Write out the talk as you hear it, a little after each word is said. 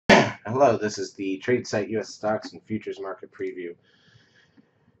Hello, this is the Tradesight U.S. Stocks and Futures Market Preview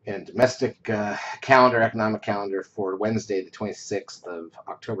and domestic economic calendar for Wednesday, the 26th of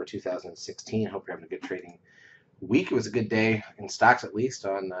October 2016. Hope you're having a good trading week. It was a good day in stocks, at least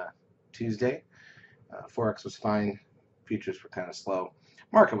on Tuesday. Forex was fine. Futures were kind of slow.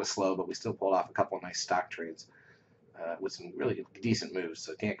 Market was slow, but we still pulled off a couple of nice stock trades with some really decent moves,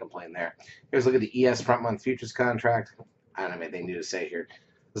 so can't complain there. Here's a look at the ES front month futures contract. I don't have anything new to say here.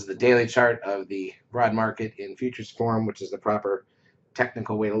 This is the daily chart of the broad market in futures form, which is the proper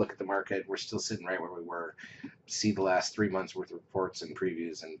technical way to look at the market. We're still sitting right where we were. See the last 3 months worth of reports and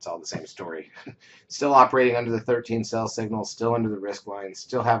previews, and it's all the same story. Still operating under the 13 sell signal, still under the risk line,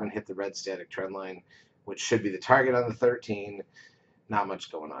 still haven't hit the red static trend line, which should be the target on the 13. Not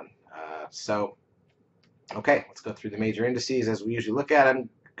much going on. Okay, let's go through the major indices as we usually look at them.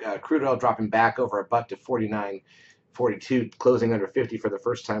 Crude oil dropping back over $1 to 49.42, closing under 50 for the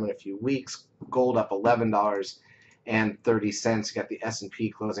first time in a few weeks. Gold up $11.30. You got the S&P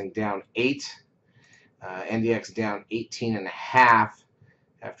closing down 8. NDX down 18.5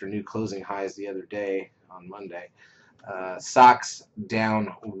 after new closing highs the other day on Monday. Stocks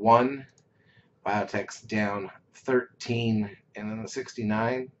down 1. Biotech's down 13 and then the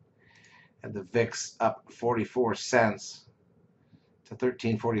 69. And the VIX up 44 cents to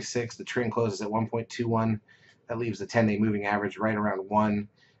 13.46. The trend closes at 1.21. That leaves the 10-day moving average right around 1.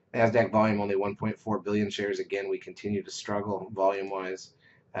 NASDAQ volume only 1.4 billion shares. Again, we continue to struggle volume-wise.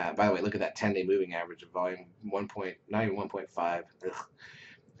 By the way, look at that 10-day moving average of volume, not even 1.5.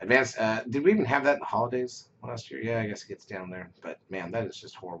 Advanced, did we even have that in the holidays last year? Yeah, I guess it gets down there. But, man, that is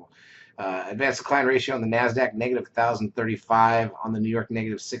just horrible. Advanced decline ratio on the NASDAQ, negative 1,035. On the New York,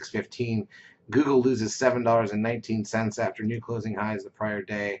 negative 615. Google loses $7.19 after new closing highs the prior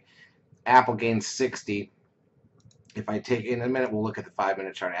day. Apple gains 60. If I take, in a minute, we'll look at the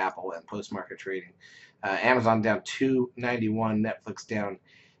 5-minute chart, Apple and post-market trading. Amazon down $2.91. Netflix down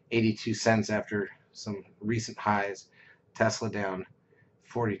 82 cents after some recent highs. Tesla down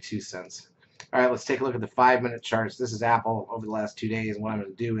 42 cents. All right, let's take a look at the 5-minute charts. This is Apple over the last 2 days. And what I'm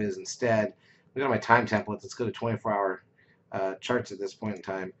going to do is instead, we go to my time templates. Let's go to 24-hour charts at this point in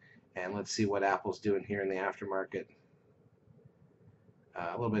time. And let's see what Apple's doing here in the aftermarket.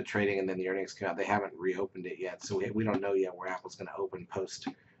 A little bit of trading, and then the earnings come out. They haven't reopened it yet, so we don't know yet where Apple's going to open post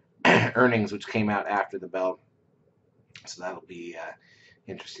earnings, which came out after the bell. So that'll be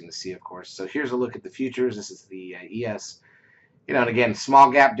interesting to see, of course. So here's a look at the futures. This is the ES. And again,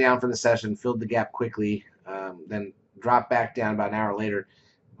 small gap down for the session, filled the gap quickly, then dropped back down about an hour later,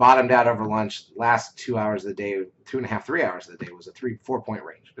 bottomed out over lunch. Last 2 hours of the day, 2.5, 3 hours of the day was a 3-4 point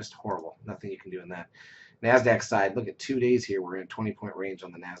range. Just horrible. Nothing you can do in that. NASDAQ side, look at 2 days here. We're in a 20-point range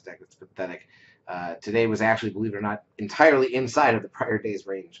on the NASDAQ. It's pathetic. Today was actually, believe it or not, entirely inside of the prior day's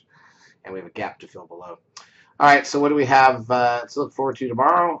range. And we have a gap to fill below. All right, so what do we have to look forward to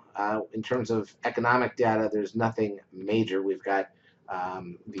tomorrow? In terms of economic data, there's nothing major. We've got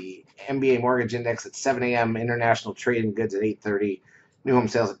the MBA mortgage index at 7 a.m., international trade in goods at 8:30, new home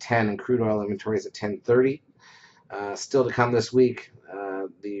sales at 10, and crude oil inventories at 10:30. Still to come this week,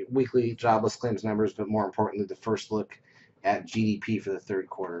 the weekly jobless claims numbers, but more importantly, the first look at GDP for the third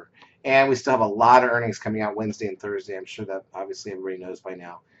quarter. And we still have a lot of earnings coming out Wednesday and Thursday. I'm sure that obviously everybody knows by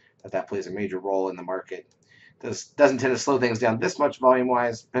now that plays a major role in the market. Doesn't tend to slow things down this much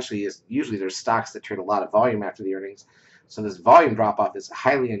volume-wise, especially as usually there's stocks that trade a lot of volume after the earnings. So this volume drop-off is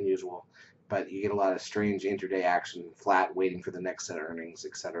highly unusual, but you get a lot of strange intraday action, flat, waiting for the next set of earnings,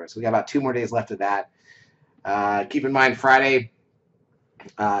 etc. So we got about 2 more days left of that. Keep in mind, Friday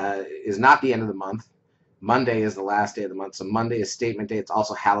is not the end of the month. Monday is the last day of the month. So Monday is statement day. It's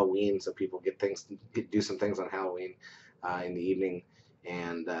also Halloween, so people do some things on Halloween in the evening.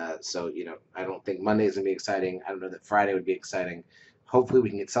 And so, I don't think Monday is going to be exciting. I don't know that Friday would be exciting. Hopefully we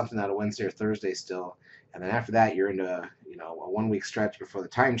can get something out of Wednesday or Thursday still. And then after that, you're into a 1-week stretch before the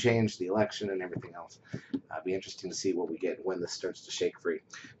time change, the election, and everything else. It'll be interesting to see what we get when this starts to shake free.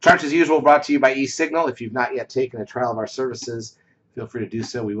 Charts, as usual, brought to you by eSignal. If you've not yet taken a trial of our services, feel free to do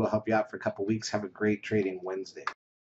so. We will help you out for a couple weeks. Have a great trading Wednesday.